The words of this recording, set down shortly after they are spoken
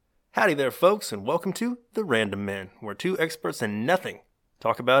Howdy there, folks, and welcome to The Random Men, where two experts in nothing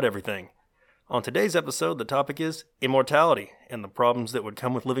talk about everything. On today's episode, the topic is immortality and the problems that would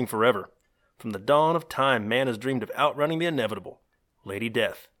come with living forever. From the dawn of time, man has dreamed of outrunning the inevitable, Lady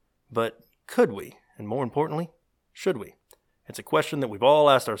Death. But could we? And more importantly, should we? It's a question that we've all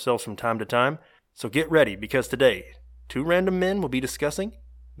asked ourselves from time to time, so get ready, because today, two random men will be discussing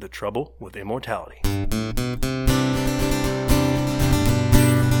the trouble with immortality.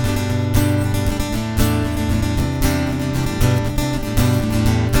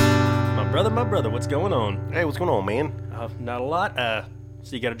 My brother, what's going on? Hey, what's going on, man? Not a lot.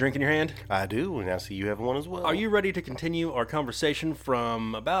 So you got a drink in your hand? I do, and I see you have one as well. Are you ready to continue our conversation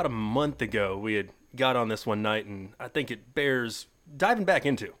from about a month ago? We had got on this one night, and I think it bears diving back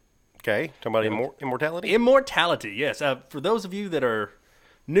into. Okay, talking about immortality? Immortality, yes. For those of you that are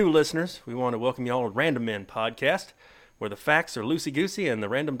new listeners, we want to welcome you all to Random Men podcast, where the facts are loosey-goosey and the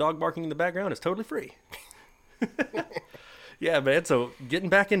random dog barking in the background is totally free. Yeah, man, so getting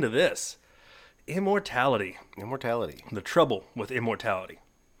back into this. Immortality. The trouble with immortality.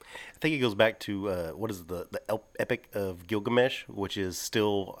 I think it goes back to, what is the Epic of Gilgamesh, which is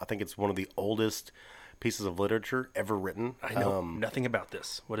still, I think it's one of the oldest pieces of literature ever written. I know nothing about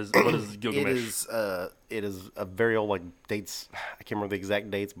this. What is Gilgamesh? It is a very old, dates, I can't remember the exact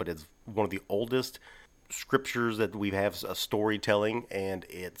dates, but it's one of the oldest scriptures that we have, storytelling, and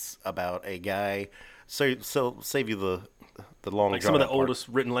it's about a guy, so save you the long some of the oldest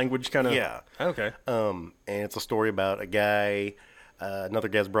written language kind of. Yeah. Okay. And it's a story about a guy, another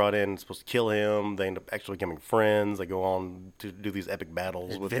guy's brought in, supposed to kill him. They end up actually becoming friends. They go on to do these epic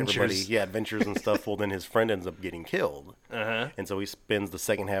battles with everybody. Yeah, adventures and stuff. Well, then his friend ends up getting killed. Uh-huh. And so he spends the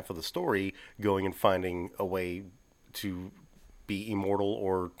second half of the story going and finding a way to be immortal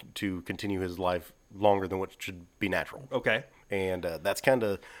or to continue his life longer than what should be natural. Okay. And that's kind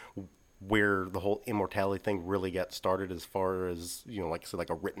of where the whole immortality thing really got started, as far as, like I said, like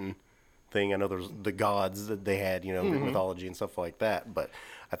a written thing. I know there's the gods that they had, Greek mythology and stuff like that, but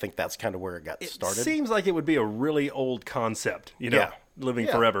I think that's kind of where it got started. It seems like it would be a really old concept, living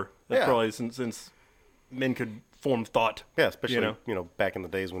forever. That's probably since men could form thought. Yeah, especially, back in the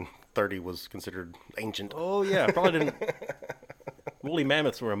days when 30 was considered ancient. Oh, yeah, probably didn't. Woolly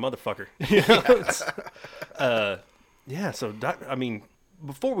mammoths were a motherfucker.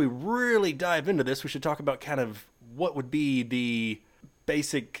 Before we really dive into this, we should talk about kind of what would be the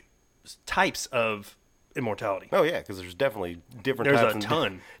basic types of immortality. Oh, yeah, because there's definitely different types. There's a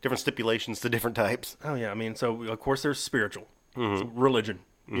ton. Different stipulations to different types. Oh, yeah. So, of course, there's spiritual. So religion.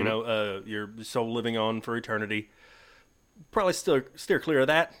 Your soul living on for eternity. Probably still steer clear of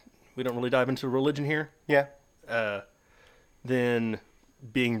that. We don't really dive into religion here. Yeah. Then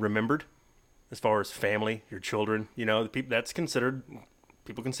being remembered, as far as family, your children, that's considered.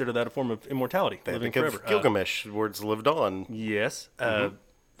 People consider that a form of immortality, living forever. Gilgamesh, where it's lived on. Yes.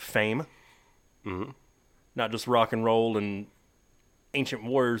 Fame. Mm-hmm. Not just rock and roll and ancient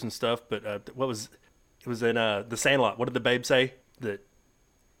warriors and stuff, but it was in The Sandlot. What did the babe say? That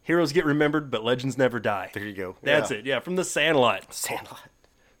heroes get remembered, but legends never die. There you go. That's it. Yeah, from The Sandlot.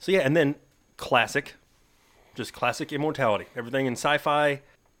 So yeah, and then classic immortality. Everything in sci-fi,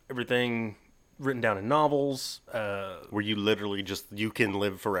 everything written down in novels. Where you literally you can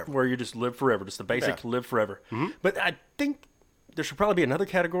live forever. Where you just live forever. Just the basic live forever. Mm-hmm. But I think there should probably be another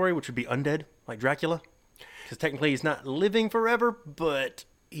category, which would be undead, like Dracula. Because technically he's not living forever, but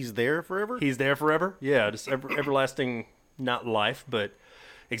he's there forever? He's there forever. Yeah, just everlasting, not life, but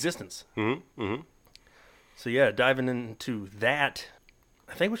existence. Mm-hmm. Mm-hmm. So yeah, diving into that,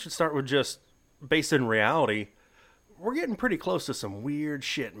 I think we should start with just based in reality. We're getting pretty close to some weird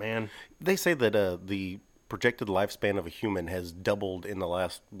shit, man. They say that the projected lifespan of a human has doubled in the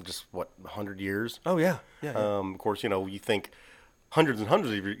last, 100 years? Oh, yeah. Of course, you think hundreds and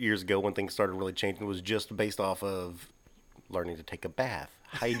hundreds of years ago when things started really changing, it was just based off of learning to take a bath,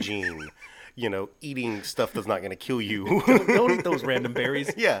 hygiene, eating stuff that's not going to kill you. Don't eat those random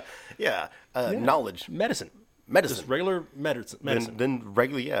berries. Yeah. Knowledge. Medicine. Just regular medicine. Then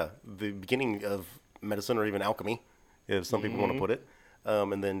regular, the beginning of medicine, or even alchemy, if some people want to put it.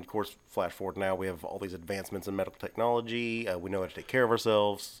 And then, of course, flash forward now, we have all these advancements in medical technology. We know how to take care of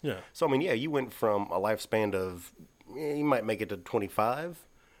ourselves. Yeah. So, you went from a lifespan of, you might make it to 25,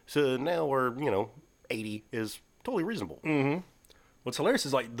 to now where, 80 is totally reasonable. Mm-hmm. What's hilarious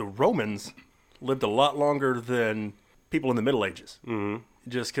is, the Romans lived a lot longer than people in the Middle Ages. Mm-hmm.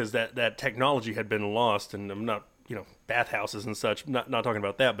 Just because that technology had been lost, and I'm not, bathhouses and such, not talking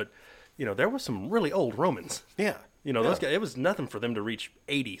about that, but, there were some really old Romans. Yeah. Those guys, it was nothing for them to reach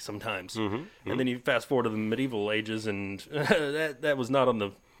 80 sometimes. Mm-hmm. And then you fast forward to the medieval ages, and that was not on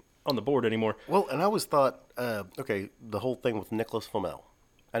the on the board anymore. Well, and I always thought, okay, the whole thing with Nicholas Flamel.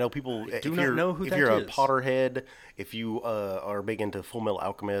 I know people. I do not know who that is. If you're a Potterhead, if you are big into Full Metal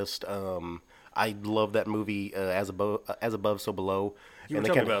Alchemist, I love that movie, As Above, So Below. You were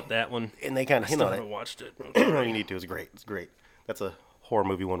talking about that one. And they kind of hint on it. I haven't watched it. You need to. It's great. It's great. That's a horror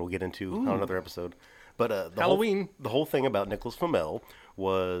movie one we'll get into on another episode. But Halloween. The whole thing about Nicholas Flamel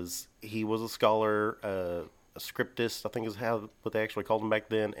was he was a scholar, a scriptist, I think is what they actually called him back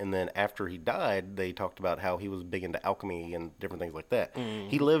then. And then after he died, they talked about how he was big into alchemy and different things like that.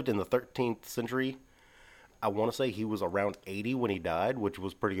 He lived in the 13th century. I want to say he was around 80 when he died, which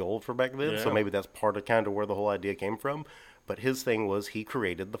was pretty old for back then. Yeah. So maybe that's part of kind of where the whole idea came from. But his thing was he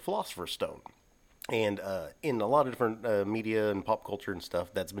created the Philosopher's Stone. And in a lot of different media and pop culture and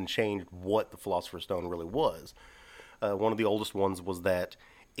stuff, that's been changed what the Philosopher's Stone really was. One of the oldest ones was that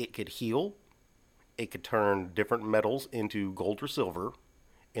it could heal, it could turn different metals into gold or silver,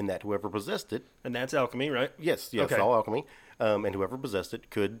 and that whoever possessed it... And that's alchemy, right? Yes, okay. All alchemy. And whoever possessed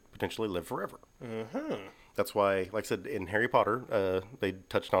it could potentially live forever. Uh-huh. That's why, like I said, in Harry Potter, they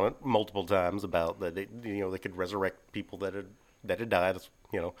touched on it multiple times about that they could resurrect people that had died. It's,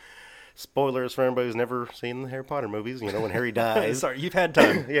 spoilers for anybody who's never seen the Harry Potter movies. When Harry dies. Sorry, you've had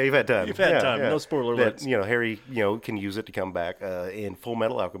time. Yeah, you've had time. You've had time. Yeah. No spoiler alerts. Harry, can use it to come back. In Full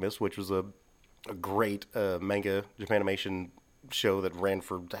Metal Alchemist, which was a great manga Japanimation show that ran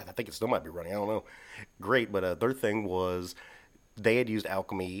for, I think it still might be running. I don't know. Great, but their thing was they had used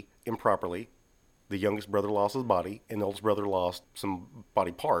alchemy improperly. The youngest brother lost his body, and the oldest brother lost some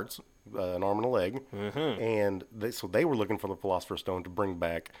body parts, an arm and a leg. Mm-hmm. And so they were looking for the Philosopher's Stone to bring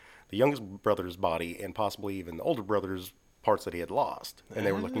back the youngest brother's body and possibly even the older brother's parts that he had lost. And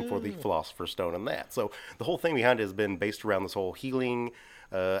they were looking for the Philosopher's Stone in that. So the whole thing behind it has been based around this whole healing,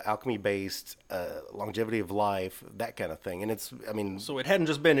 alchemy-based, longevity of life, that kind of thing. And so it hadn't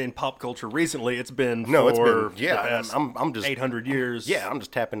just been in pop culture recently. It's been I'm just 800 years. Yeah, I'm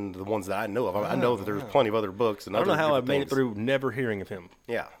just tapping into the ones that I know of. I know that there's plenty of other books and I don't know how I've made it through never hearing of him.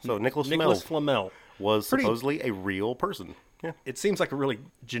 Yeah. So Nicholas Flamel was supposedly a real person. Yeah. It seems like a really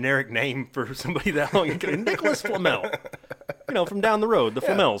generic name for somebody that long ago. Nicholas Flamel. From down the road, the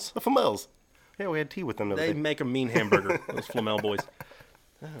Flamels. The Flamels. Yeah, we had tea with them. They make a mean hamburger, those Flamel boys.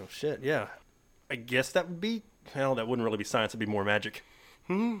 Oh, shit, yeah. I guess that would be... Well, that wouldn't really be science. It'd be more magic.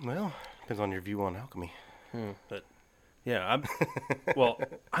 Well, depends on your view on alchemy. But, yeah,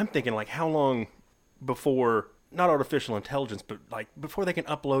 I'm thinking, how long before... Not artificial intelligence, but, before they can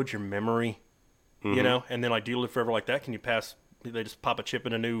upload your memory, and then, do you live forever like that? Can you pass... They just pop a chip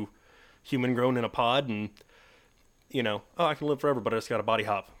in a new human grown in a pod, and, I can live forever, but I just got a body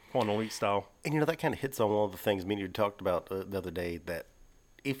hop. Quantum Leap style. And, that kind of hits on one of the things me and you talked about the other day, that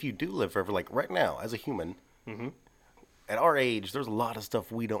if you do live forever, like right now, as a human, at our age, there's a lot of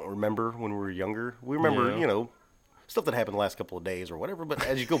stuff we don't remember when we were younger. We remember, stuff that happened the last couple of days or whatever, but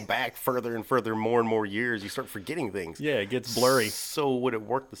as you go back further and further, more and more years, you start forgetting things. Yeah, it gets blurry. So would it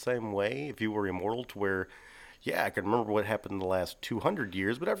work the same way if you were immortal to where, yeah, I can remember what happened in the last 200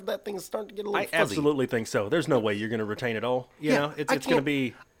 years, but after that, things start to get a little fuzzy. I absolutely think so. There's no way you're going to retain it all. It's going to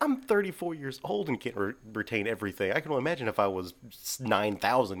be... I'm 34 years old and can't retain everything. I can only imagine if I was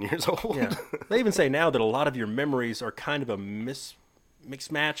 9,000 years old. Yeah. They even say now that a lot of your memories are kind of a mixed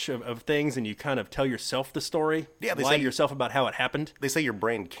match of things, and you kind of tell yourself the story. Yeah, they lie to yourself about how it happened. They say your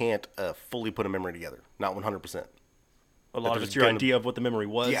brain can't fully put a memory together, not 100%. A lot of it's your idea of what the memory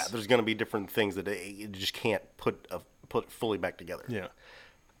was. Yeah, there's going to be different things that it just can't put fully back together. Yeah,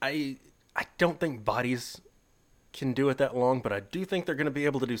 I don't think bodies can do it that long, but I do think they're going to be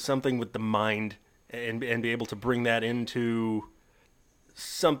able to do something with the mind and be able to bring that into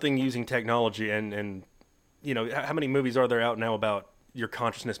something using technology. And how many movies are there out now about your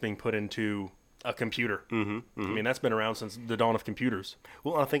consciousness being put into a computer? I mean, that's been around since the dawn of computers.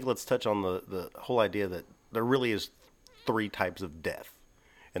 Well, I think let's touch on the whole idea that there really is 3 types of death,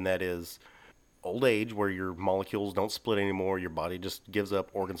 and that is old age, where your molecules don't split anymore, your body just gives up,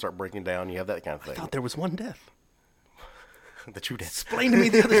 organs start breaking down, you have that kind of thing. I thought there was one death. The true death. Explain to me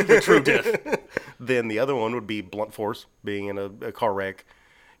the true death. Then the other one would be blunt force, being in a car wreck,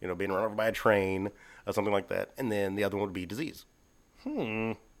 being run over by a train, something like that. And then the other one would be disease.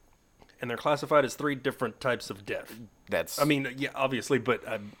 And they're classified as 3 different types of death. Obviously, but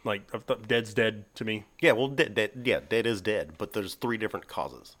I thought dead's dead to me. Yeah, well, dead is dead, but there's 3 different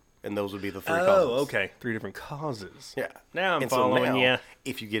causes. And those would be the 3 causes. Oh, okay. 3 different causes. Yeah. Now I'm following you.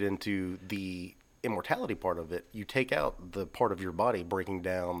 If you get into the immortality part of it, you take out the part of your body breaking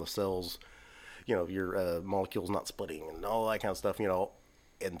down the cells, your molecules not splitting and all that kind of stuff,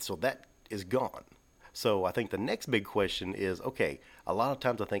 and so that is gone. So I think the next big question is, okay, a lot of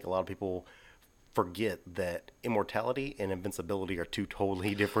times I think a lot of people forget that immortality and invincibility are two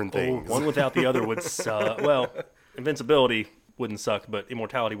totally different things. One without the other would suck. Well, invincibility wouldn't suck, but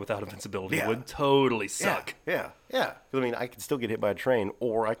immortality without invincibility would totally suck. Yeah. 'Cause, I mean, I could still get hit by a train,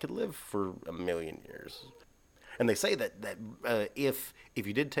 or I could live for 1,000,000 years. And they say that if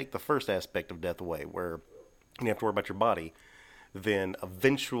you did take the first aspect of death away, where you have to worry about your body, then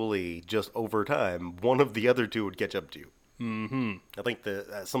eventually, just over time, one of the other two would catch up to you. Mm-hmm. I think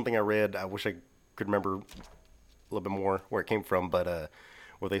something I read, I wish I could remember a little bit more where it came from, but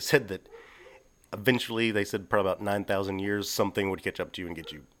where they said that eventually, they said probably about 9,000 years, something would catch up to you and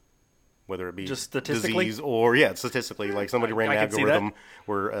get you. Whether it be just statistically, disease or statistically, like somebody ran an algorithm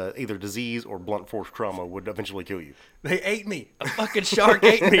where either disease or blunt force trauma would eventually kill you. They ate me. A fucking shark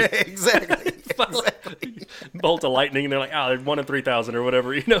ate me. Exactly. Bolt of lightning, and they're like, they're 1 in 3,000 or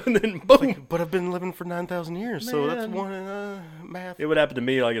whatever, and then boom. Like, but I've been living for 9,000 years, so that's one in math. It would happen to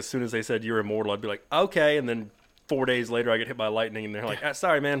me, like, as soon as they said you're immortal, I'd be like, okay, and then 4 days later, I get hit by lightning, and they're like,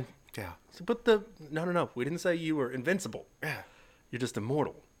 sorry, man. Yeah. So, but no, we didn't say you were invincible. Yeah. You're just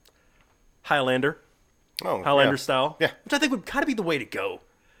immortal. Highlander. Oh, Highlander style. Yeah. Which I think would kind of be the way to go.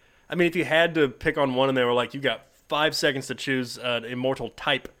 I mean, if you had to pick on one and they were like, you got 5 seconds to choose an immortal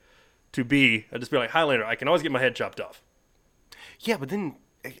type to be, I'd just be like, Highlander, I can always get my head chopped off. Yeah, but then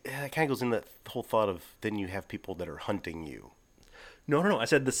it kind of goes in that whole thought of then you have people that are hunting you. No. I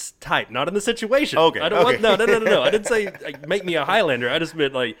said this type, not in the situation. Okay. I don't want, no. I didn't say make me a Highlander. I just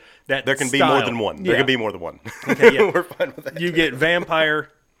meant like that. There can style. be more than one. There can be more than one. Okay, yeah. We're fine with that. You get vampire,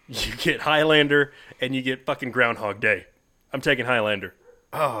 you get Highlander, and you get fucking Groundhog Day. I'm taking Highlander.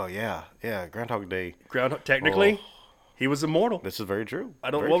 Oh yeah. Groundhog Day. Technically, he was immortal. This is very true.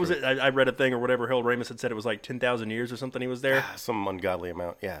 Was it? I read a thing or whatever. Harold Ramis had said it was like 10,000 years or something. He was there. Some ungodly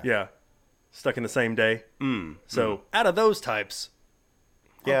amount. Yeah. Yeah. Stuck in the same day. So out of those types.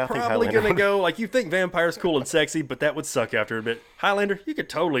 Yeah, I'm probably going to go, like, you think vampire's cool and sexy, but that would suck after a bit. Highlander, you could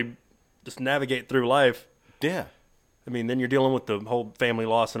totally just navigate through life. Yeah. I mean, then you're dealing with the whole family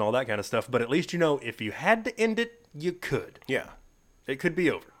loss and all that kind of stuff, but at least you know if you had to end it, you could. Yeah. It could be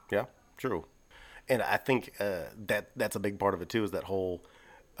over. Yeah, true. And I think that's a big part of it, too, is that whole,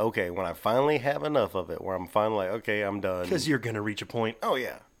 okay, when I finally have enough of it, where I'm finally like, okay, I'm done. Because you're going to reach a point. Oh,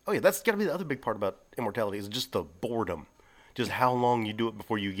 yeah. That's got to be the other big part about immortality is just the boredom. Just how long you do it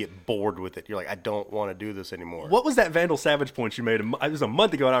before you get bored with it. You're like, I don't want to do this anymore. What was that Vandal Savage point you made? It was a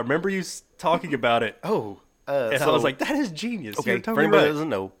month ago, and I remember you talking about it. Oh. And I was like, that is genius. Okay, totally for anybody right. that doesn't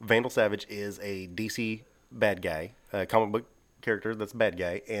know, Vandal Savage is a DC bad guy, a comic book character that's a bad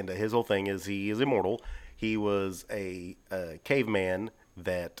guy, and his whole thing is he is immortal. He was a caveman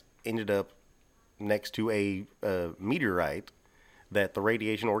that ended up next to a meteorite that the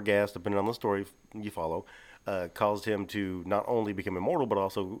radiation or gas, depending on the story you follow, caused him to not only become immortal, but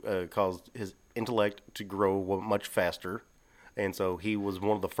also caused his intellect to grow much faster. And so he was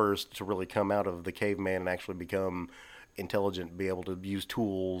one of the first to really come out of the caveman and actually become intelligent, be able to use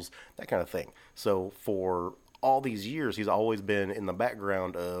tools, that kind of thing. So for all these years, he's always been in the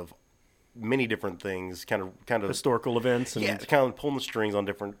background of many different things, kind of historical events. And kind of pulling the strings on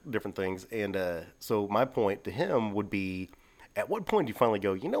different things. And so my point to him would be, at what point do you finally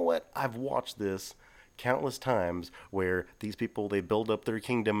go, you know what, I've watched this countless times where these people, they build up their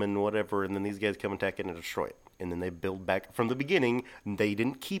kingdom and whatever, and then these guys come attack it and destroy it. And then they build back from the beginning. They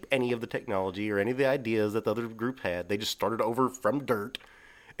didn't keep any of the technology or any of the ideas that the other group had. They just started over from dirt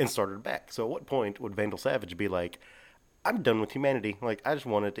and started back. So at what point would Vandal Savage be like, I'm done with humanity. Like, I just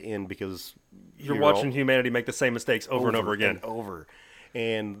want it to end because you're watching humanity make the same mistakes over and over again.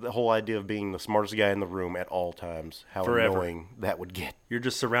 And the whole idea of being the smartest guy in the room at all times, how annoying that would get. You're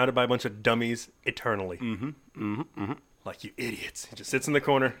just surrounded by a bunch of dummies eternally. Like, you idiots. He just sits in the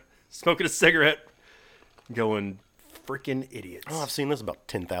corner, smoking a cigarette, going, freaking idiots. Oh, I've seen this about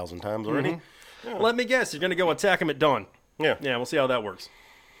 10,000 times already. Yeah. Let me guess, you're going to go attack him at dawn. Yeah, we'll see how that works.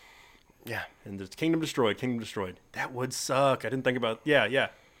 Yeah. And there's kingdom destroyed. That would suck. I didn't think about, yeah.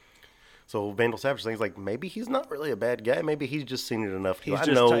 So Vandal Savage thinks like, maybe he's not really a bad guy. Maybe he's just seen it enough. He's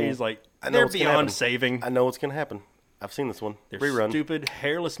like, I know they're what's beyond saving. I know what's going to happen. I've seen this one. They're Rerun. Stupid,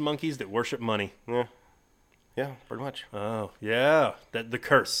 hairless monkeys that worship money. Yeah, pretty much. Oh, yeah. The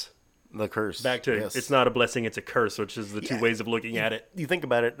curse. The curse. Back to yes. It's not a blessing, it's a curse, which is the two ways of looking at it. You think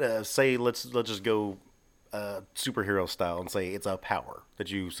about it, say let's just go superhero style and say it's a power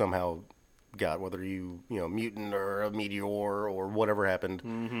that you somehow got, whether you mutant or a meteor or whatever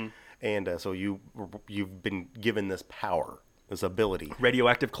happened. And so you've been given this power, this ability.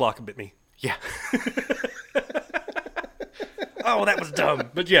 Radioactive clock bit me. Yeah. Oh, that was dumb.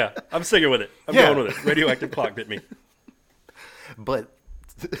 But yeah, I'm sticking with it. I'm going with it. Radioactive clock bit me. But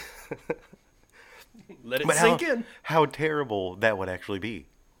let it sink in. How terrible that would actually be,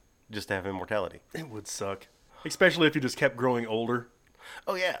 just to have immortality. It would suck. Especially if you just kept growing older.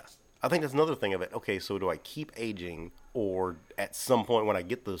 Oh, yeah. I think that's another thing of it. Okay, so do I keep aging, or at some point when I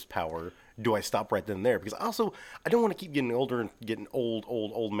get this power, do I stop right then and there? Because also, I don't want to keep getting older and getting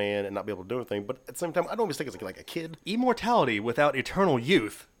old man and not be able to do anything. But at the same time, I don't always think it's like a kid. Immortality without eternal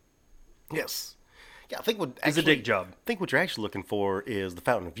youth. Yes. Yeah, I think it's a dick job. I think what you're actually looking for is the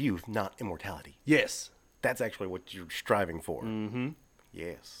fountain of youth, not immortality. Yes. That's actually what you're striving for. Mm-hmm.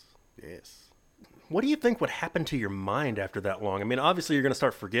 Yes. What do you think would happen to your mind after that long? I mean, obviously you're going to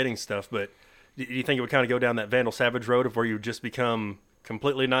start forgetting stuff, but do you think it would kind of go down that Vandal Savage road of where you just become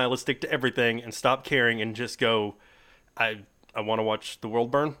completely nihilistic to everything and stop caring and just go, I want to watch the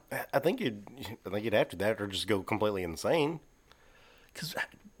world burn? I think you'd after that or just go completely insane. Because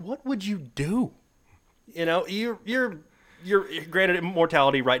what would you do? You know, you're granted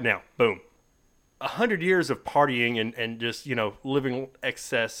immortality right now. Boom. 100 years of partying and just, living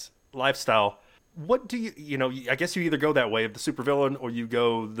excess lifestyle. What do I guess you either go that way of the supervillain or you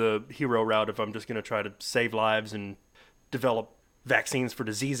go the hero route if I'm just going to try to save lives and develop vaccines for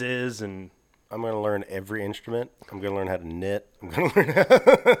diseases. And I'm going to learn every instrument. I'm going to learn how to knit. I'm going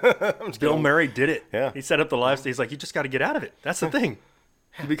to learn Bill Murray did it. Yeah. He set up the lifestyle. He's like, you just got to get out of it. That's the thing.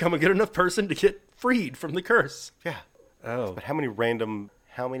 You become a good enough person to get freed from the curse. Yeah. Oh. But how many random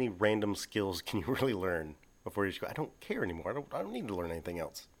skills can you really learn before you just go, I don't care anymore. I don't need to learn anything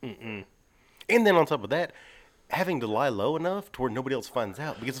else. Mm-mm. And then on top of that, having to lie low enough to where nobody else finds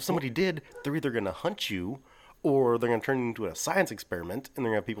out. Because if somebody did, they're either going to hunt you or they're going to turn it into a science experiment and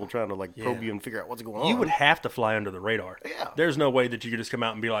they're going to have people trying to probe you and figure out what's going on. You would have to fly under the radar. Yeah. There's no way that you could just come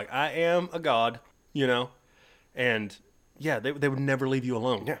out and be like, I am a god, And yeah, they would never leave you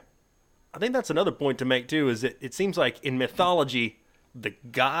alone. Yeah. I think that's another point to make too, is that it seems like in mythology, the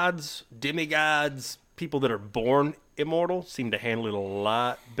gods, demigods, people that are born immortal seem to handle it a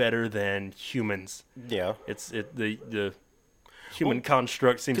lot better than humans. Yeah. The human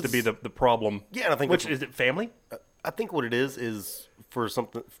construct seems to be the problem. Yeah, and I think which is it family? I think what it is for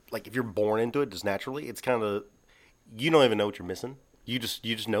something like if you're born into it just naturally, it's kind of you don't even know what you're missing. You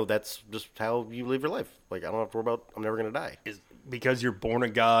just know that's just how you live your life. Like I don't have to worry about I'm never gonna die. Is because you're born a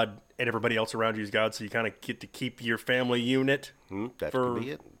god and everybody else around you is god, so you kind of get to keep your family unit. That could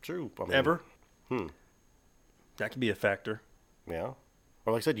be it. True. Ever. That could be a factor. Yeah.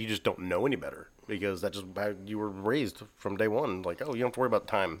 Or like I said, you just don't know any better because that's just how you were raised from day one. Like, oh, you don't have to worry about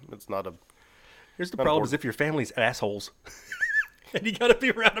time. It's not a. Here's the problem: is if your family's assholes, and you got to be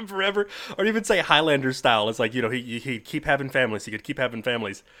around them forever, or even say Highlander style. It's like he'd keep having families. He could keep having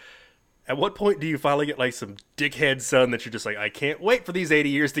families. At what point do you finally get like some dickhead son that you're just like, I can't wait for these 80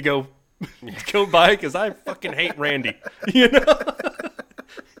 years to go by because I fucking hate Randy.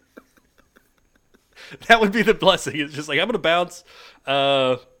 That would be the blessing. It's just like, I'm going to bounce.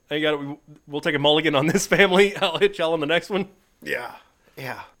 We'll take a mulligan on this family. I'll hit y'all on the next one. Yeah.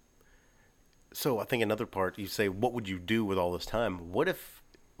 Yeah. So I think another part, you say, what would you do with all this time? What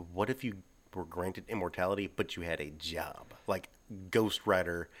if you were granted immortality, but you had a job? Like Ghost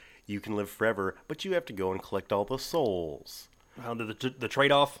Rider, you can live forever, but you have to go and collect all the souls. The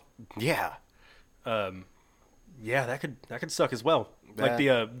trade-off? Yeah. Yeah, that could suck as well. Like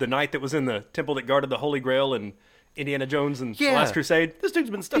the knight that was in the temple that guarded the Holy Grail and Indiana Jones and the Last Crusade. This dude's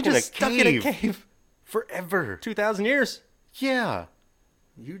been stuck in a cave forever. 2,000 years. Yeah.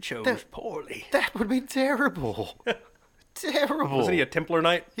 You chose poorly. That would be terrible. Terrible. Wasn't he a Templar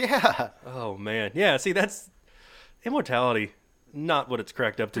knight? Yeah. Oh, man. Yeah, see, that's immortality. Not what it's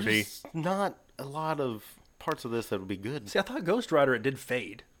cracked up to be. Not a lot of parts of this that would be good. See, I thought Ghost Rider, it did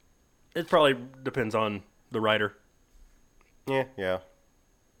fade. It probably depends on the writer. Yeah.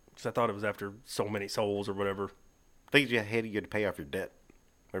 Because I thought it was after so many souls or whatever. I think you had to pay off your debt,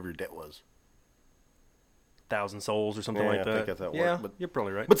 whatever your debt was. 1,000 souls or something like that. I think that's how it worked. But you're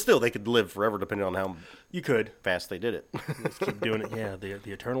probably right. But still, they could live forever depending on how you could fast they did it. Let's keep doing it. Yeah,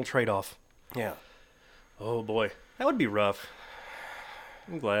 the eternal trade-off. Yeah. Oh, boy. That would be rough.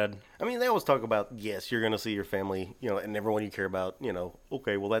 I'm glad. I mean, they always talk about, yes, you're going to see your family, and everyone you care about,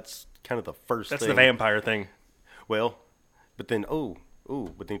 okay, well, that's kind of the first thing. That's the vampire thing. Well, but then, but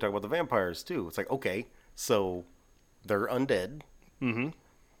then you talk about the vampires, too. It's like, okay, so they're undead,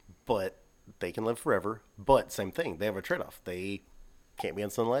 but they can live forever, but same thing. They have a trade-off. They can't be in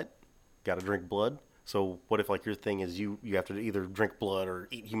sunlight, got to drink blood. So what if, like, your thing is you have to either drink blood or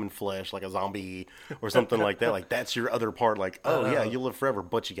eat human flesh like a zombie or something like that? Like, that's your other part. Like, yeah, you'll live forever,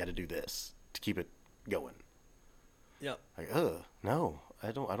 but you got to do this to keep it going. Yep. Like, no,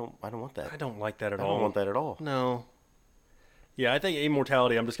 I don't want that. I don't like that at all. I don't want that at all. No. Yeah, I think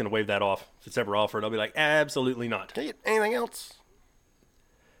immortality, I'm just going to wave that off. If it's ever offered, I'll be like, absolutely not. Can you get anything else?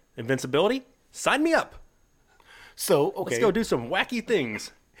 Invincibility? Sign me up. So, okay. Let's go do some wacky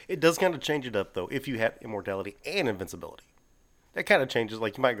things. It does kind of change it up, though, if you have immortality and invincibility. That kind of changes.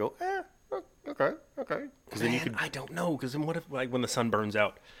 Like, you might go, okay. Because then you could... I don't know. Because then what if, like, when the sun burns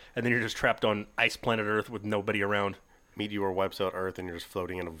out, and then you're just trapped on ice planet Earth with nobody around? Meteor wipes out Earth, and you're just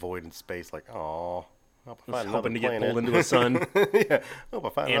floating in a void in space, like, aw. Hoping to get pulled into a sun. Yeah. Hope I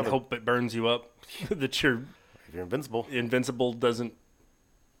find and another. hope it burns you up. That you're... If you're invincible. Invincible doesn't...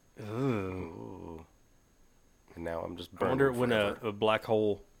 Ooh. And now I'm just burning. I wonder when a black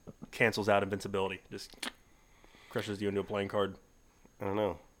hole cancels out invincibility. Just crushes you into a playing card. I don't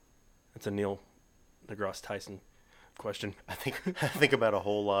know. That's a Neil deGrasse Tyson question. I think about a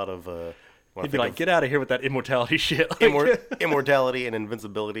whole lot of... He'd be like, get out of here with that immortality shit. Like, immortality and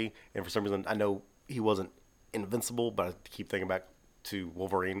invincibility. And for some reason, I know he wasn't invincible, but I keep thinking back to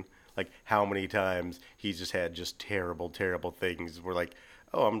Wolverine. Like, how many times he's just had just terrible, terrible things. We're like,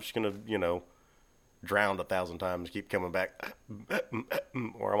 oh, I'm just going to, drown 1,000 times, keep coming back.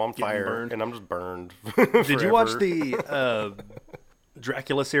 Or I'm on fire, and I'm just burned. Did you watch the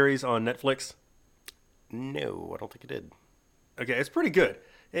Dracula series on Netflix? No, I don't think I did. Okay, it's pretty good.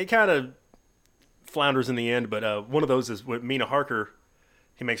 It kind of flounders in the end, but one of those is with Mina Harker.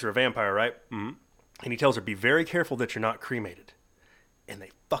 He makes her a vampire, right? Mm-hmm. And he tells her, be very careful that you're not cremated. And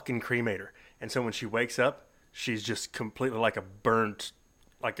they fucking cremate her. And so when she wakes up, she's just completely like a burnt,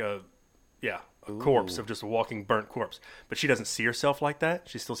 like a corpse of just a walking burnt corpse. But she doesn't see herself like that.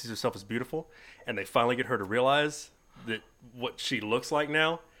 She still sees herself as beautiful. And they finally get her to realize that what she looks like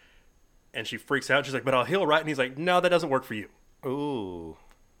now. And she freaks out. She's like, but I'll heal, right? And he's like, no, that doesn't work for you. Ooh.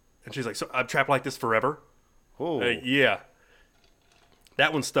 And she's like, so I'm trapped like this forever? Ooh. Yeah.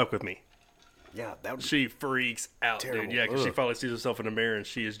 That one stuck with me. Yeah, that would She freaks out, terrible. dude. Yeah, because she finally sees herself in the mirror, and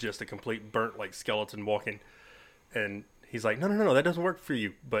she is just a complete burnt, like, skeleton walking. And he's like, no, that doesn't work for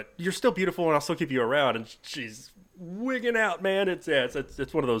you. But you're still beautiful, and I'll still keep you around. And she's wigging out, man. It's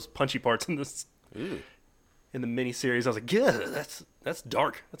one of those punchy parts in this in the miniseries. I was like, yeah, that's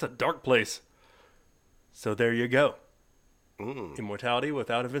dark. That's a dark place. So there you go. Immortality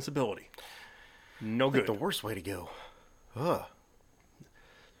without invincibility. No good. the worst way to go. Ugh.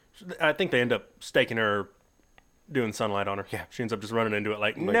 I think they end up staking her, doing sunlight on her. Yeah. She ends up just running into it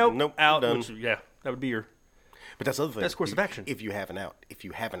like nope, out. done. Which, that would be your But that's the other thing. best course of action. If you have an out. If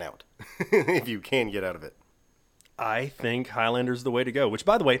you can get out of it. I think Highlander's the way to go. Which,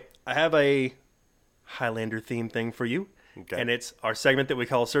 by the way, I have a Highlander theme thing for you. Okay. And it's our segment that we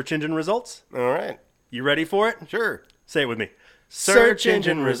call Search Engine Results. All right. You ready for it? Sure. Say it with me. Search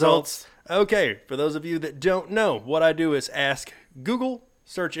Engine Results. Okay, for those of you that don't know, what I do is ask Google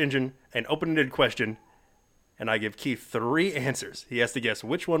search engine an open-ended question, and I give Keith 3 answers. He has to guess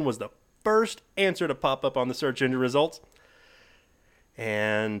which one was the first answer to pop up on the search engine results.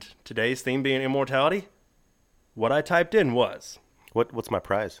 And today's theme being immortality, what I typed in was... What's my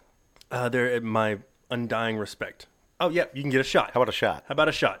prize? My undying respect. Oh, yeah, you can get a shot. How about a shot? How about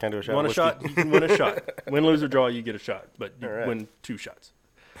a shot? Can I do a shot You want of a shot? You can win a shot. Win, lose, or draw, you get a shot. But you right. win 2 shots.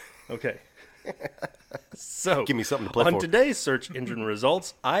 Okay. So, Give me something to play on for. today's search engine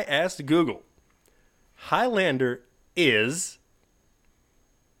results, I asked Google, Highlander is...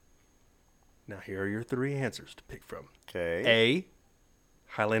 Now, here are your 3 answers to pick from. Okay. A,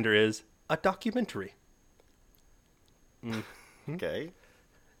 Highlander is a documentary. Okay.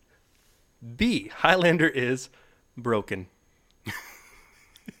 B, Highlander is broken.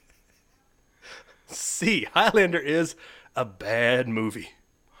 C, Highlander is a bad movie.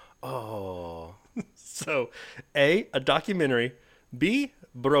 Oh. So, A, a documentary. B,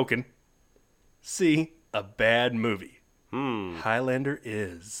 broken. C, a bad movie. Highlander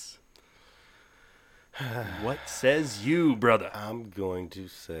is. What says you, brother? I'm going to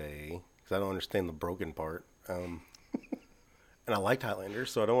say, because I don't understand the broken part, and I liked Highlander,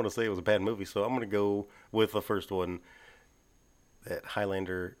 so I don't want to say it was a bad movie, so I'm going to go with the first one, that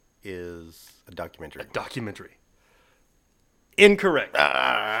Highlander is a documentary. Documentary. Incorrect.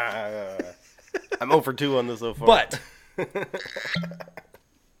 I'm 0 for 2 on this so far. But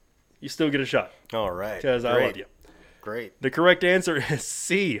you still get a shot All right. because I love you. Great. The correct answer is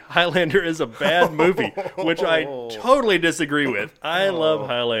C. Highlander is a bad movie, which I totally disagree with. I love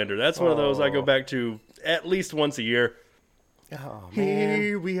Highlander. That's one of those I go back to at least once a year. Oh, man.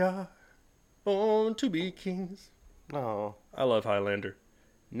 Here we are, born to be kings. Oh. I love Highlander.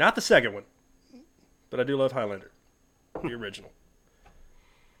 Not the second one, but I do love Highlander, the original.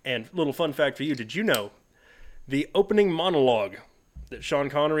 And little fun fact for you, did you know The opening monologue that Sean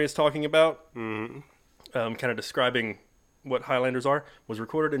Connery is talking about, kind of describing what Highlanders are, was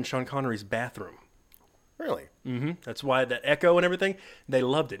recorded in Sean Connery's bathroom. Really? Mm-hmm. That's why that echo and everything, they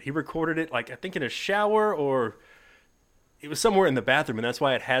loved it. He recorded it, like, I think in a shower, or it was somewhere in the bathroom, and that's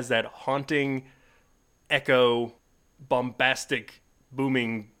why it has that haunting echo, bombastic,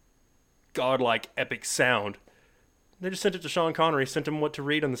 booming, godlike, epic sound. They just sent it to Sean Connery, sent him what to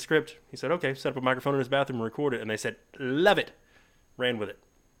read on the script. He said, okay, set up a microphone in his bathroom and record it. And they said, love it. Ran with it.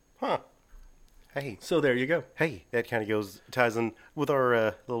 Huh. Hey. So there you go. Hey, that kind of ties in with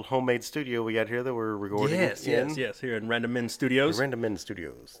our little homemade studio we got here that we're recording Yes, here in Random Men Studios. The Random Men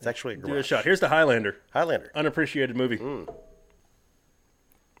Studios. It's actually a garage. Do a shot. Here's the Highlander. Highlander. Unappreciated movie.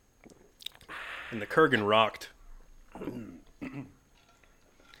 And the Kurgan rocked.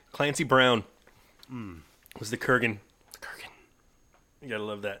 Clancy Brown was the Kurgan. You gotta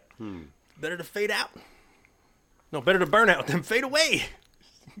love that. Better to fade out. No, better to burn out than fade away.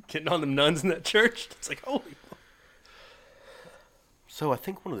 Getting on them nuns in that church. It's like, holy. So I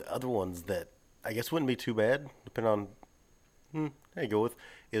think one of the other ones that I guess wouldn't be too bad, depending on how you go with,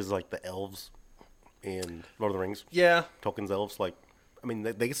 is like the elves in Lord of the Rings. Yeah. Tolkien's elves, like, I mean,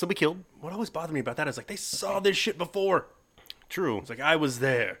 they can still be killed. What always bothered me about that is like, they saw this shit before. True. It's like, I was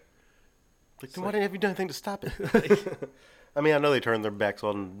there. Like, then why didn't you do anything to stop it? I mean, I know they turned their backs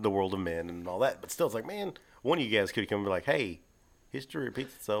on the world of men and all that, but still, it's like, man, one of you guys could come and be like, hey, history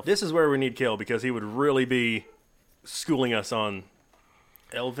repeats itself. This is where we need Kill, because he would really be schooling us on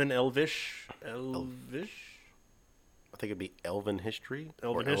Elvish? I think it'd be Elven history.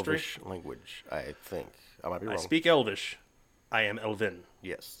 Elven or history? Elvish language, I think. I might be wrong. I speak Elvish. I am Elven.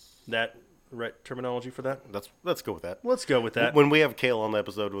 Yes. That right terminology for that? Let's go with that. Let's go with that. When we have Kale on the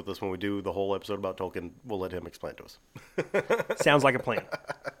episode with us, when we do the whole episode about Tolkien, we'll let him explain to us. Sounds like a plan.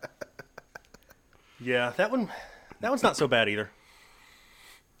 Yeah, that one's not so bad either.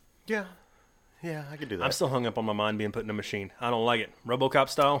 Yeah, I could do that. I'm still hung up on my mind being put in a machine. I don't like it. RoboCop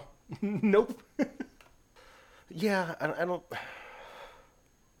style? Nope. Yeah, I don't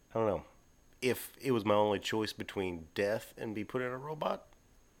know. If it was my only choice between death and be put in a robot,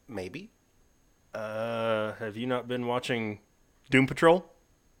 maybe. Have you not been watching Doom Patrol?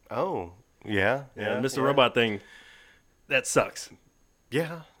 Oh, yeah. Mr. Robot thing. That sucks.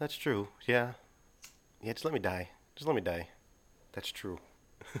 Yeah, that's true. Yeah, just let me die. That's true.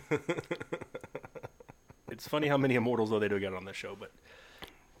 It's funny how many immortals, though, they do get on this show, but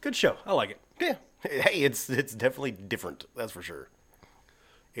good show. I like it. Yeah. Hey, it's definitely different. That's for sure.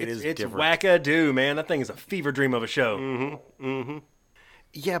 It's different. It's wackadoo, man. That thing is a fever dream of a show.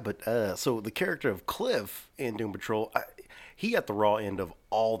 Yeah, but so the character of Cliff in Doom Patrol, he got the raw end of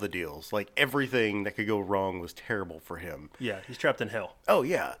all the deals. Like, everything that could go wrong was terrible for him. Yeah, he's trapped in hell. Oh,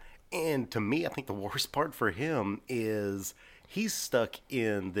 yeah. And to me, I think the worst part for him is he's stuck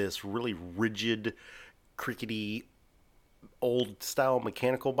in this really rigid, crickety, old-style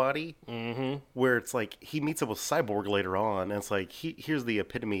mechanical body, where it's like he meets up with Cyborg later on, and it's like, here's the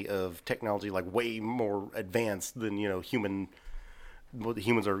epitome of technology, like, way more advanced than, what the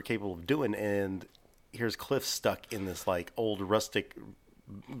humans are capable of doing, and here's Cliff stuck in this, like, old rustic,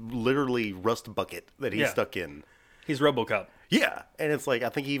 literally rust bucket that he's stuck in. He's RoboCop. Yeah, and it's like, I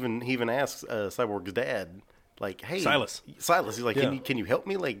think he even asks Cyborg's dad, like, hey, Silas, he's like, can you help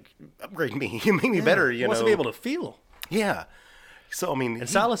me, like, upgrade me, make me better, He wants to be able to feel. Yeah. So, I mean, and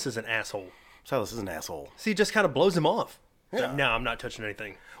Silas is an asshole. Silas is an asshole. So he just kind of blows him off. Yeah. Like, no, I'm not touching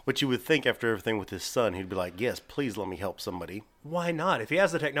anything. What you would think after everything with his son, he'd be like, yes, please let me help somebody. Why not? If he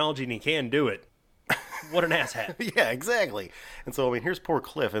has the technology and he can do it, what an asshat. Yeah, exactly. And so, I mean, here's poor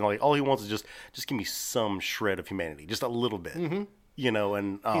Cliff, and like all he wants is just give me some shred of humanity, just a little bit. And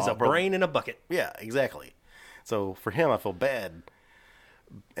he's a brain in a bucket. Yeah, exactly. So for him, I feel bad.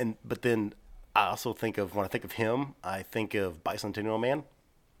 But then I also think of, when I think of him, I think of Bicentennial Man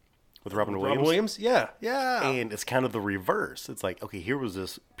with Robin Williams. Yeah. And it's kind of the reverse. It's like, okay, here was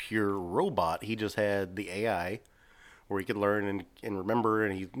this pure robot. He just had the AI where he could learn and remember,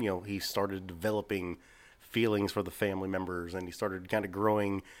 and he started developing feelings for the family members, and he started kind of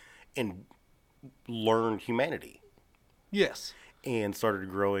growing and learned humanity. Yes. And started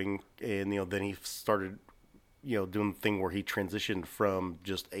growing, and then he started doing the thing where he transitioned from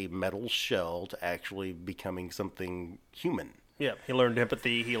just a metal shell to actually becoming something human. Yeah, he learned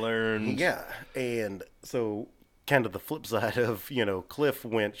empathy, Yeah, and so kind of the flip side of, Cliff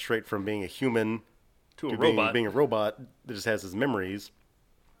went straight from being a human to a robot. Being a robot that just has his memories,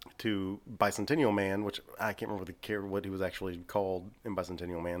 to Bicentennial Man, which I can't remember what he was actually called in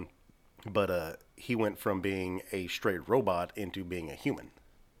Bicentennial Man. But he went from being a straight robot into being a human,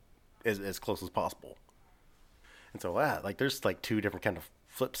 as close as possible. And so, like, there's like two different kind of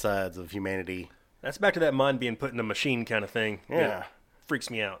flip sides of humanity. That's back to that mind being put in a machine kind of thing. Yeah. That freaks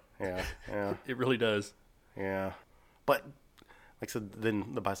me out. Yeah. It really does. Yeah. But, like I said,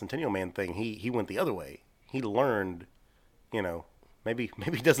 then the Bicentennial Man thing, he went the other way. He learned, maybe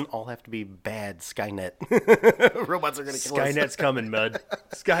it doesn't all have to be bad Skynet. Robots are going to kill us. Skynet's coming, Mud.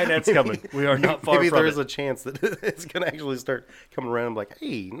 Skynet's coming. We are not far maybe from it. Maybe there's a chance that it's going to actually start coming around like,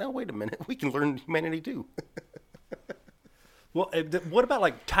 hey, no, wait a minute. We can learn humanity too. Well, what about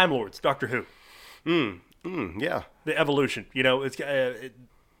like Time Lords, Doctor Who? Yeah. The evolution. It's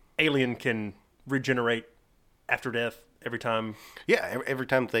alien can regenerate after death every time. Yeah, every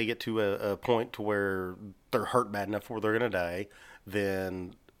time they get to a point to where they're hurt bad enough where they're going to die,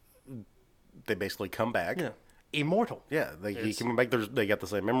 then they basically come back. Yeah. Immortal. Yeah, he come back. They got the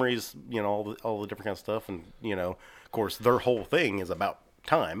same memories, all the different kind of stuff, and of course, their whole thing is about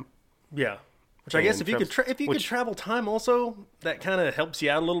time. Yeah, which I guess if you could travel time, also that kind of helps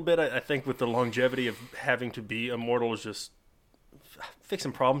you out a little bit. I think with the longevity of having to be immortal is just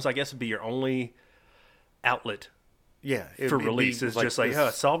fixing problems. I guess would be your only outlet. Yeah, for release is like just like, I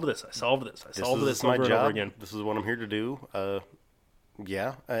solved this. I solved this. I solved this over and over again. This is what I'm here to do.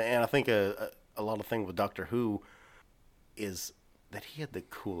 Yeah, and I think a lot of thing with Doctor Who is that he had the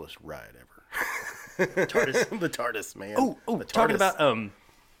coolest ride ever. TARDIS, the TARDIS, man. Oh, talking about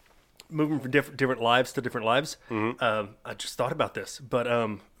moving from different lives to different lives. Mm-hmm. I just thought about this, but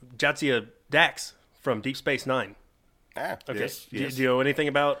Jadzia Dax from Deep Space Nine. Ah, okay. Yes. Do you know anything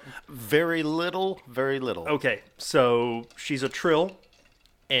about? Very little. Okay, so she's a Trill,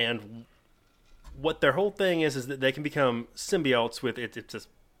 and what their whole thing is that they can become symbiotes with it. It's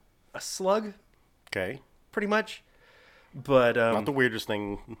a slug. Okay. Pretty much, but not the weirdest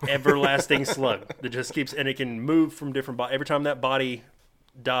thing. Everlasting slug that just keeps, and it can move from different bodies. Every time that body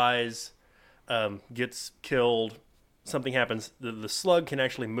dies, gets killed, something happens. The slug can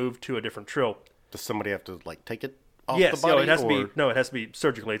actually move to a different Trill. Does somebody have to like take it? Yes, it has to be. No, it has to be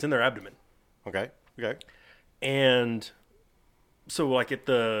surgically. It's in their abdomen. Okay. And so, like at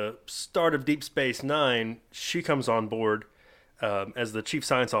the start of Deep Space Nine, she comes on board as the chief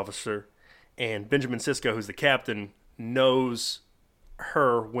science officer, and Benjamin Sisko, who's the captain, knows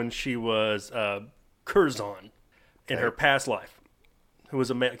her when she was Curzon in her past life. Who was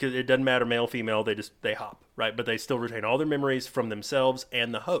because it doesn't matter male, female. They hop, right, but they still retain all their memories from themselves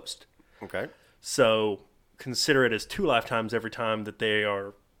and the host. Okay. So consider it as 2 lifetimes every time that they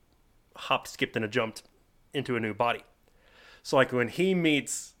are hopped, skipped, and jumped into a new body. So like when he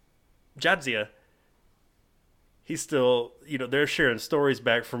meets Jadzia, he's still, they're sharing stories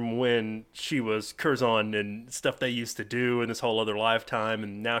back from when she was Curzon and stuff they used to do in this whole other lifetime,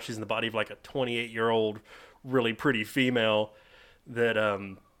 and now she's in the body of like a 28-year-old really pretty female that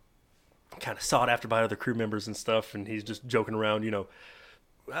kind of sought after by other crew members and stuff, and he's just joking around,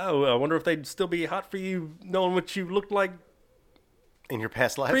 oh, I wonder if they'd still be hot for you knowing what you looked like in your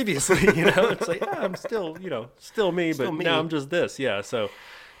past life previously. It's like, yeah, I'm still, still me, but now I'm just this. Yeah. So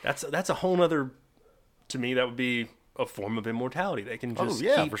that's a whole nother, to me, that would be a form of immortality. They can just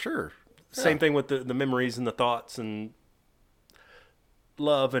for sure. Same thing with the memories and the thoughts and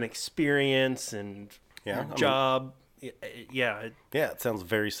love and experience and job. It sounds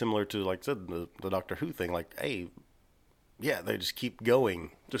very similar to, like I said, the Doctor Who thing. Like, hey, yeah, they just keep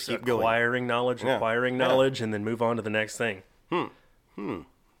going. Just keep acquiring knowledge, and then move on to the next thing.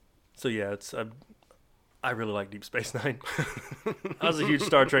 So yeah, I really like Deep Space Nine. I was a huge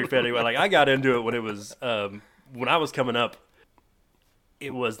Star Trek fan anyway. Like I got into it when it was when I was coming up.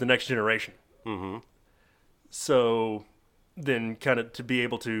 It was The Next Generation. Mm-hmm. So then, kind of to be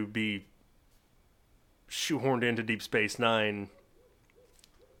able to be shoehorned into Deep Space Nine,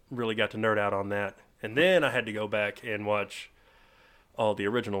 really got to nerd out on that. And then I had to go back and watch all the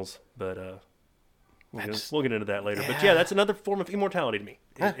originals, but we'll get into that later. But yeah, that's another form of immortality to me.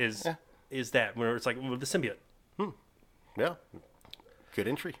 Is that where it's like with the symbiote? Yeah, good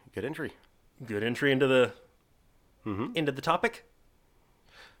entry. Good entry into the topic.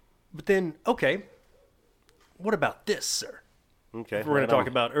 But then, okay, what about this, sir? Okay, we're going to talk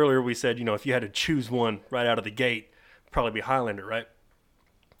about earlier. We said, if you had to choose one right out of the gate, probably be Highlander, right?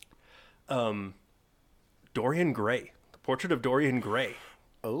 Dorian Gray, the portrait of Dorian Gray.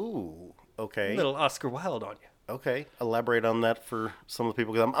 Oh, okay. A little Oscar Wilde on you. Okay, elaborate on that for some of the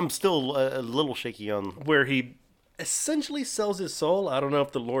people, because I'm still a little shaky on where he essentially sells his soul. I don't know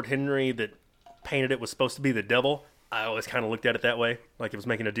if the Lord Henry that painted it was supposed to be the devil. I always kind of looked at it that way, like it was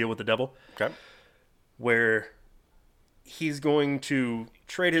making a deal with the devil. Okay, where he's going to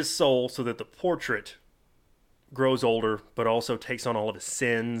trade his soul so that the portrait grows older, but also takes on all of his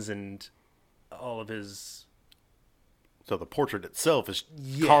sins and all of his So the portrait itself is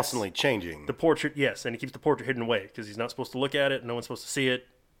Yes. constantly changing. The portrait, yes, and he keeps the portrait hidden away because he's not supposed to look at it. No one's supposed to see it.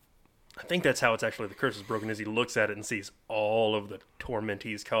 I think that's how it's actually the curse is broken, is he looks at it and sees all of the torment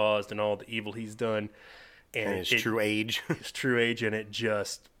he's caused and all the evil he's done. And his true age. His true age, and it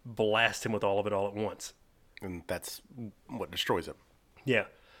just blasts him with all of it all at once. And that's what destroys him. Yeah.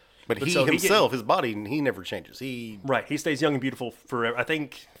 But he himself, his body, he never changes. Right, he stays young and beautiful forever. I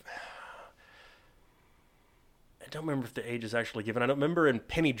don't remember if the age is actually given. I don't remember in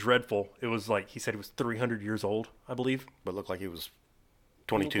Penny Dreadful, it was like, he said he was 300 years old, I believe. But looked like he was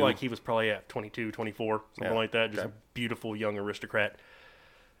 22. Looked like he was probably at 22, 24, something like that. Just a beautiful young aristocrat.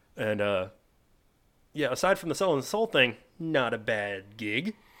 And, aside from the soul and soul thing, not a bad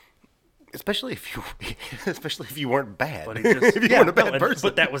gig. Especially if you weren't bad. But he just, if you weren't a bad person.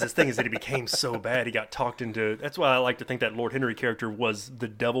 But that was his thing, is that he became so bad. He got talked into. That's why I like to think that Lord Henry character was the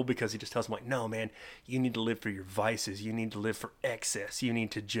devil, because he just tells him, like, no, man, you need to live for your vices. You need to live for excess. You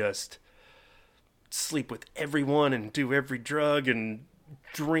need to just sleep with everyone and do every drug and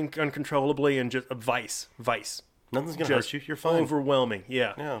drink uncontrollably and just vice. Nothing's going to hurt you. You're fine. Overwhelming.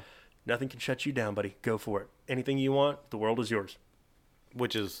 Yeah. Yeah. Nothing can shut you down, buddy. Go for it. Anything you want, the world is yours.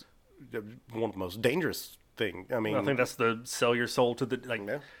 Which is one of the most dangerous thing. I mean, I think that's the sell your soul to the, like,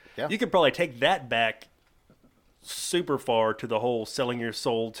 yeah. You could probably take that back super far to the whole selling your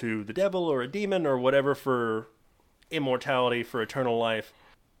soul to the devil or a demon or whatever for immortality, for eternal life.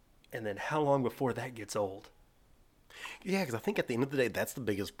 And then how long before that gets old? Yeah, because I think at the end of the day, that's the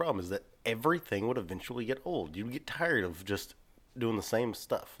biggest problem, is that everything would eventually get old. You'd get tired of just doing the same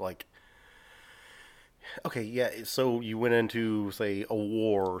stuff. Like, okay, yeah, so you went into, say, a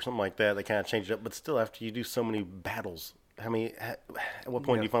war or something like that kind of changed it up, but still, after you do so many battles, at what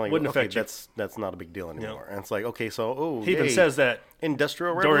point do you finally wouldn't go, okay, affect that's not a big deal anymore? And it's like, okay, so, he even says that.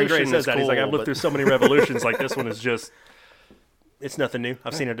 Industrial Dorian Revolution Gray says that. Cool, He's like, I've lived through so many revolutions, like this one is just, it's nothing new.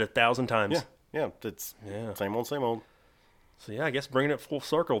 I've seen it 1,000 times. Yeah, it's same old, same old. So yeah, I guess bringing it full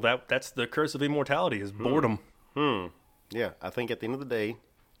circle, that's the curse of immortality, is boredom. Yeah, I think at the end of the day,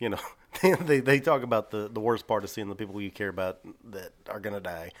 you know, they talk about the worst part of seeing the people you care about that are going to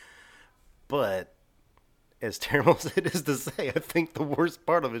die. But as terrible as it is to say, I think the worst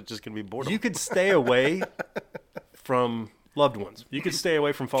part of it is just going to be boredom. You could stay away from loved ones. You could stay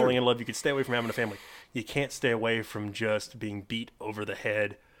away from falling in love. You could stay away from having a family. You can't stay away from just being beat over the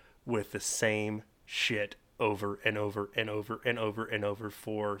head with the same shit over and over and over and over and over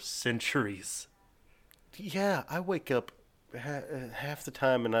for centuries. Yeah, I wake up half the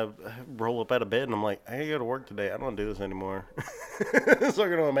time and I roll up out of bed and I'm like, I gotta go to work today. I don't want to do this anymore. So I'm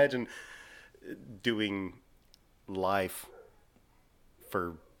going to imagine doing life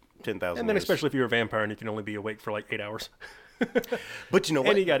for 10,000 And then years. especially if you're a vampire and you can only be awake for like 8 hours. But you know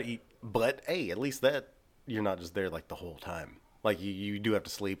what? And you got to eat. But hey, at least that you're not just there like the whole time. Like you do have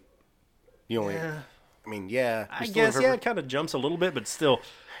to sleep. You only, I mean, yeah. I guess, yeah, it kind of jumps a little bit, but still.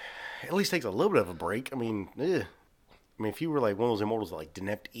 At least takes a little bit of a break. I mean, if you were like one of those immortals that like didn't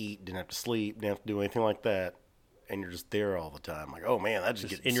have to eat, didn't have to sleep, didn't have to do anything like that, and you're just there all the time, like, oh man, that just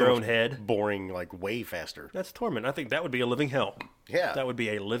gets in so your own much head, boring, like way faster. That's torment. I think that would be a living hell. Yeah, that would be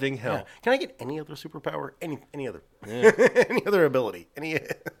a living hell. Yeah. Can I get any other superpower? Any other? Any other ability? Any?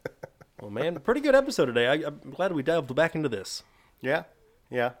 Well, man, pretty good episode today. I'm glad we delved back into this. Yeah,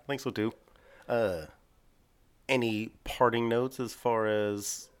 I think so too. Any parting notes as far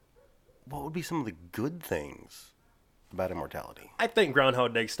as what would be some of the good things about immortality? I think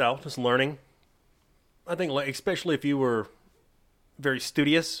Groundhog Day style, just learning. I think, like, especially if you were very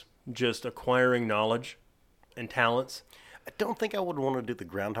studious, just acquiring knowledge and talents. I don't think I would want to do the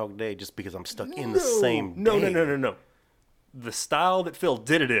Groundhog Day just because I'm stuck in the same day. No. The style that Phil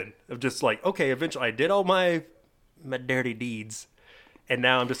did it in, of just like, okay, eventually I did all my dirty deeds, and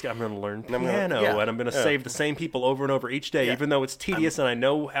now I'm going to learn piano, and I'm going to save the same people over and over each day, even though it's tedious and I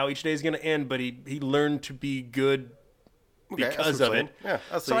know how each day is going to end, but he learned to be good because of it. Yeah,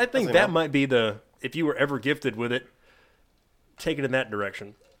 so I think that might be if you were ever gifted with it, take it in that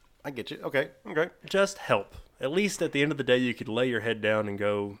direction. I get you. Okay. Just help. At least at the end of the day, you could lay your head down and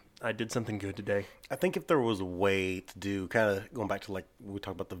go, I did something good today. I think if there was a way to do, kind of going back to like we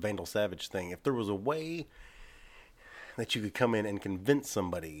talked about the Vandal Savage thing, if there was a way that you could come in and convince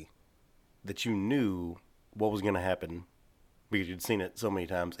somebody that you knew what was going to happen because you'd seen it so many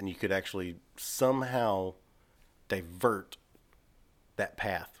times, and you could actually somehow divert that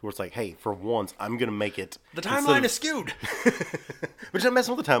path where it's like, hey, for once, I'm going to make it. The timeline is skewed. But you're not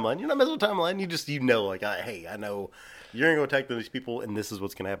messing with the timeline. You're not messing with the timeline. You know, like, hey, I know you're going to go attack these people, and this is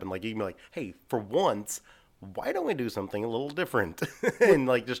what's going to happen. Like, you can be like, hey, for once, why don't we do something a little different and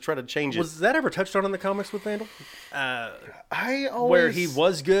like just try to change it? Was that ever touched on in the comics with Vandal? I always, where he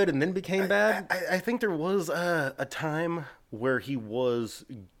was good and then became bad? I think there was a time where he was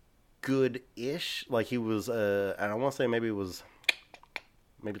good-ish. Like he was, I want to say maybe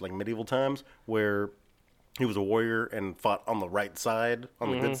like medieval times where he was a warrior and fought on the right side,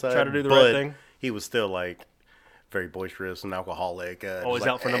 on the good side. Try to do the right thing. He was still like very boisterous and alcoholic. Always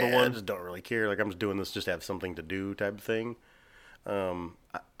out for number one. I just don't really care. Like I'm just doing this just to have something to do type of thing. I'm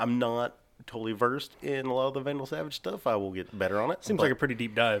not totally versed in a lot of the Vandal Savage stuff. I will get better on it. Seems like a pretty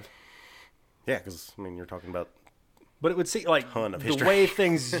deep dive. Yeah, because I mean you're talking about. But it would seem like the way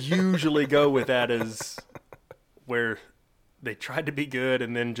things usually go with that is where they tried to be good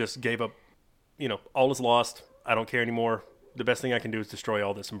and then just gave up. All is lost. I don't care anymore. The best thing I can do is destroy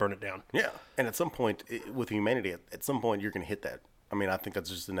all this and burn it down. Yeah, and at some point with humanity, at some point you're going to hit that. I mean, I think that's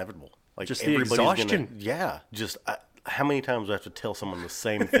just inevitable. Like just the exhaustion. Just how many times do I have to tell someone the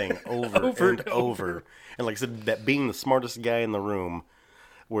same thing over and over? And like I said, that being the smartest guy in the room,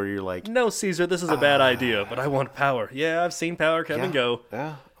 where you're like, no, Caesar, this is a bad idea, but I want power. Yeah, I've seen power come and go.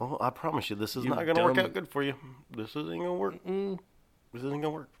 Yeah, well, I promise you, this is not going to work out good for you. This isn't going to work. This isn't going to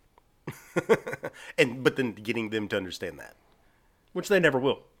work. But then getting them to understand that. Which they never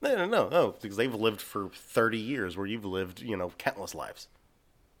will. No, because they've lived for 30 years where you've lived, countless lives.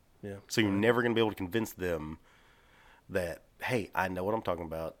 Yeah. So you're never going to be able to convince them that, hey, I know what I'm talking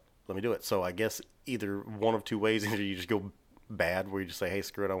about. Let me do it. So I guess either one of two ways. Either you just go bad, where you just say, hey,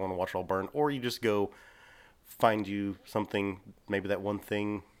 screw it, I want to watch it all burn. Or you just go find you something, maybe that one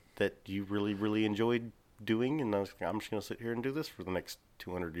thing that you really, really enjoyed doing. And I'm just going to sit here and do this for the next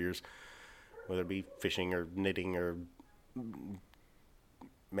 200 years. Whether it be fishing or knitting or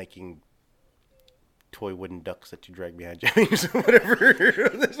making toy wooden ducks that you drag behind you.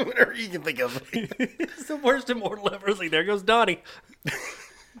 whatever you can think of. It's the worst Immortal ever. Like, there goes Donnie.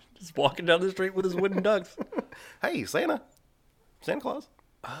 Just walking down the street with his wooden ducks. Hey, Santa Claus.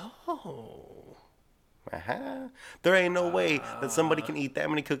 Oh. Uh-huh. There ain't no way that somebody can eat that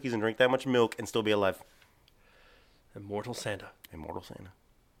many cookies and drink that much milk and still be alive. Immortal Santa.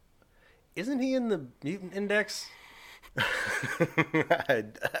 Isn't he in the Mutant Index?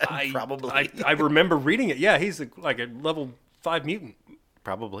 Probably. I remember reading it. Yeah, he's like a level 5 mutant.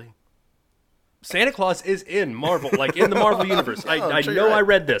 Probably. Santa Claus is in Marvel, like in the Marvel universe. I know I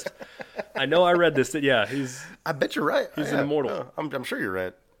read this. That yeah, he's. I bet you're right. He's an immortal. Oh, I'm sure you're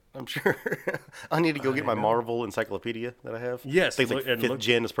right. I'm sure. I need to go get my Marvel encyclopedia that I have. Yes. I think like 5th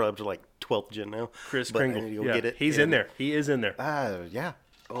gen is probably up to like 12th gen now. Chris but Kringle. I need to go get it. He's in there. He is in there. Yeah.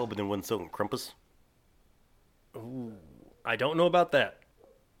 Oh, but then wasn't so Krampus? Ooh, I don't know about that.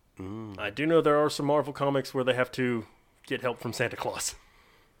 I do know there are some Marvel comics where they have to get help from Santa Claus,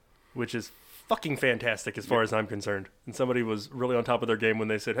 which is fucking fantastic as far as I'm concerned. And somebody was really on top of their game when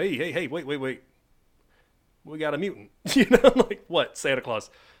they said, hey, wait. We got a mutant. Like, what? Santa Claus.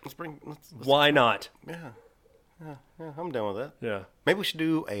 Let's Why not? Yeah, I'm down with that. Yeah. Maybe we should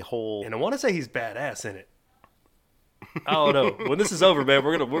do a whole... And I want to say he's badass in it. Oh, no. When this is over, man,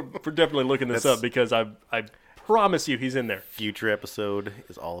 we're definitely looking this up because I promise you he's in there. Future episode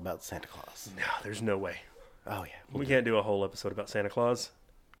is all about Santa Claus. No, there's no way. Oh, yeah. We can't do a whole episode about Santa Claus.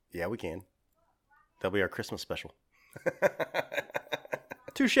 Yeah, we can. That'll be our Christmas special.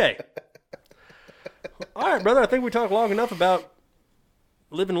 Touche. All right, brother. I think we talked long enough about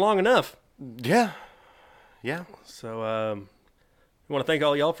living long enough. Yeah. So, I want to thank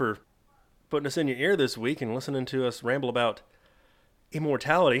all y'all for putting us in your ear this week and listening to us ramble about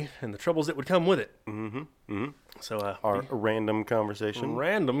immortality and the troubles that would come with it. So, our random conversation.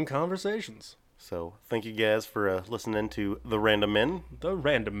 Random conversations. So, thank you guys for listening to The Random Men. The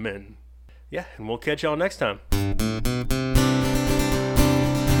Random Men. Yeah, and we'll catch y'all next time.